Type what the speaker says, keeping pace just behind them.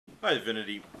Hi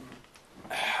Divinity,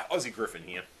 Aussie Griffin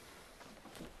here.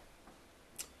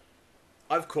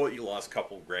 I've caught you last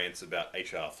couple rants about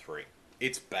HR3.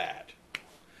 It's bad.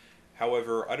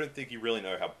 However, I don't think you really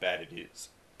know how bad it is.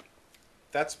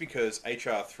 That's because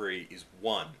HR3 is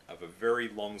one of a very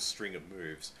long string of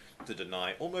moves to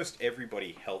deny almost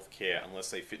everybody healthcare unless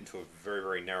they fit into a very,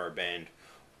 very narrow band,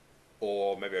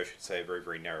 or maybe I should say a very,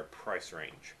 very narrow price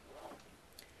range.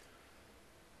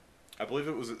 I believe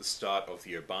it was at the start of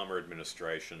the Obama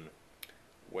administration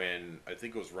when I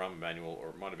think it was Rahm Emanuel, or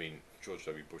it might have been George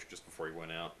W. Bush just before he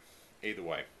went out. Either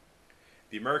way,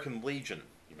 the American Legion,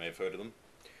 you may have heard of them,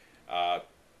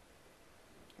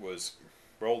 was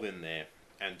rolled in there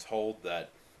and told that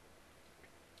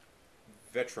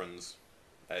veterans,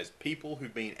 as people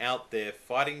who've been out there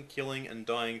fighting, killing, and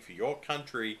dying for your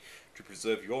country to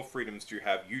preserve your freedoms to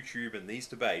have YouTube and these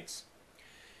debates,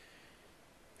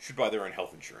 should buy their own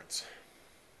health insurance.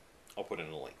 I'll put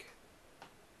in a link.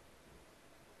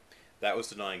 That was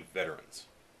denying veterans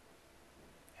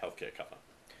healthcare cover.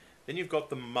 Then you've got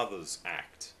the Mothers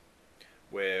Act,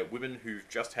 where women who've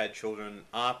just had children,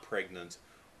 are pregnant,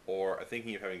 or are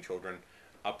thinking of having children,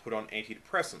 are put on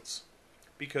antidepressants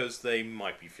because they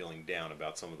might be feeling down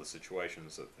about some of the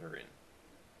situations that they're in.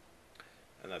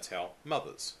 And that's how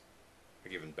mothers are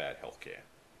given bad healthcare.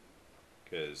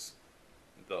 Because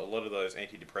a lot of those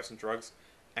antidepressant drugs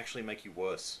actually make you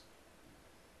worse.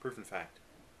 Proven fact.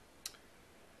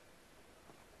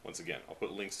 Once again, I'll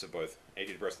put links to both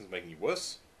antidepressants making you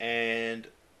worse and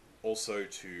also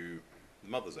to the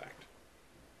Mothers Act.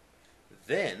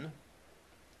 Then,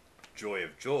 joy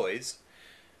of joys,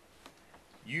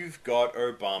 you've got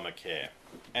Obamacare.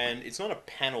 And it's not a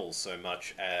panel so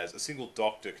much as a single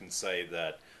doctor can say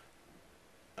that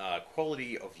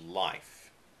quality of life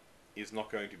is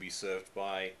not going to be served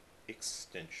by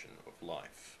extension of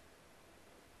life.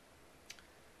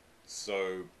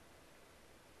 So,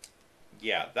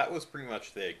 yeah, that was pretty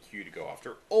much their cue to go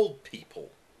after old people.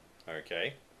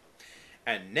 Okay?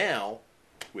 And now,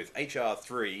 with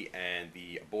HR3 and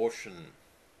the abortion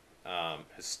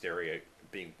hysteria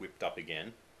being whipped up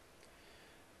again,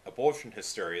 abortion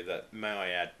hysteria that, may I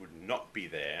add, would not be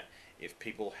there if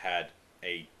people had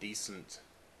a decent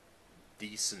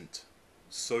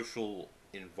social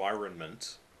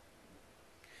environment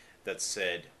that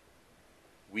said,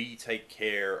 we take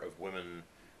care of women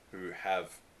who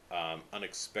have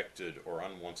unexpected or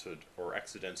unwanted or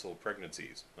accidental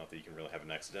pregnancies. Not that you can really have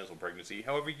an accidental pregnancy,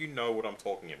 however, you know what I'm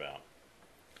talking about.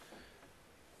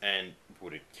 And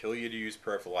would it kill you to use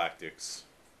prophylactics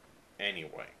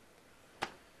anyway?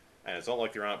 And it's not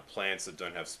like there aren't plants that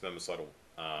don't have spermicidal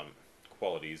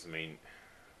qualities. I mean,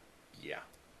 yeah.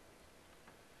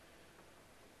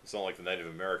 It's not like the Native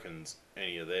Americans,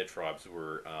 any of their tribes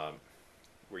were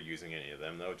using any of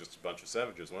them. They were just a bunch of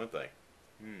savages, weren't they?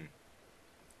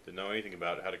 Didn't know anything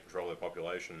about how to control their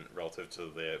population relative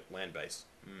to their land base.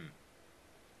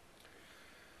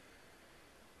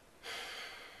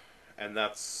 And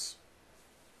that's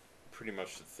pretty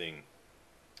much the thing.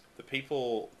 The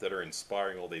people that are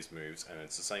inspiring all these moves, and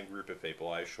it's the same group of people,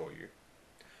 I assure you,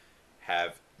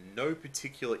 have no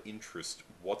particular interest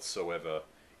whatsoever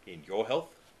in your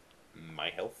health, my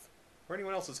health, or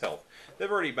anyone else's health.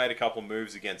 They've already made a couple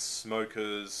moves against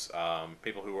smokers,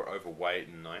 people who are overweight,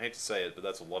 and I hate to say it, but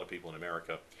that's a lot of people in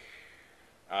America.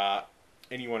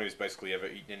 Anyone who's basically ever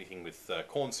eaten anything with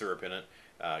corn syrup in it,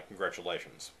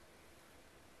 congratulations.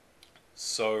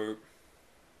 So,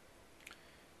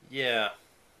 yeah,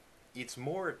 it's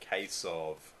more a case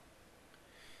of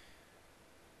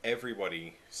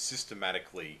everybody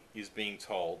systematically is being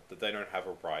told that they don't have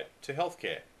a right to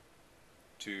healthcare,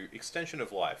 to extension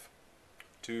of life,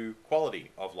 to quality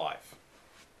of life.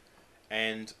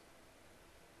 And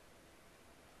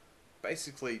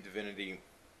basically, Divinity,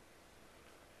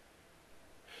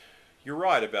 you're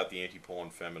right about the anti-porn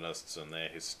feminists and their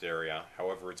hysteria.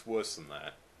 However, it's worse than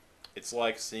that. It's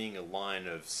like seeing a line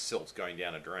of silt going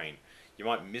down a drain. You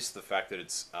might miss the fact that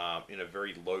it's in a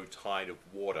very low tide of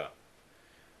water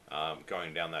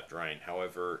going down that drain.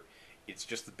 However, it's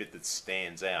just the bit that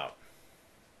stands out.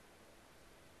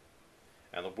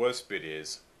 And the worst bit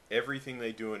is, everything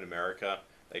they do in America,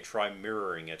 they try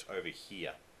mirroring it over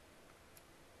here.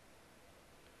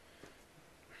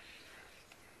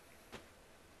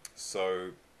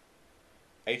 So,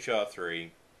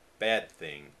 HR3, bad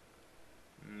thing,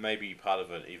 maybe part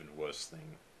of an even worse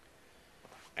thing.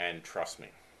 And trust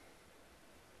me,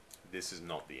 this is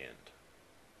not the end.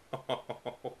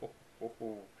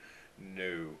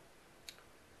 No.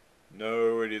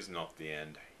 No, it is not the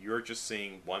end. You're just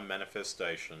seeing one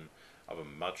manifestation of a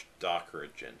much darker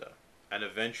agenda. And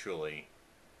eventually,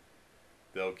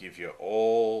 They'll give you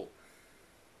all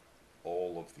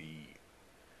of the...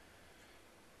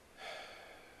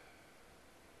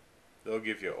 They'll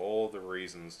give you all the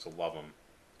reasons to love them,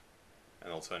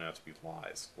 and they'll turn out to be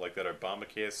lies. Like that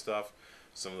Obamacare stuff,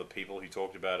 some of the people he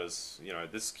talked about as,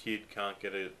 this kid can't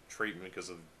get a treatment because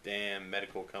of damn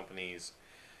medical companies.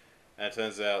 And it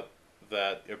turns out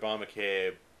that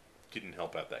Obamacare didn't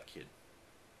help out that kid.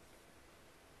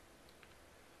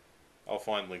 I'll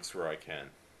find links where I can.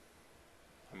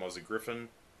 I'm Ozzy Griffin,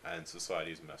 and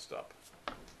society's messed up.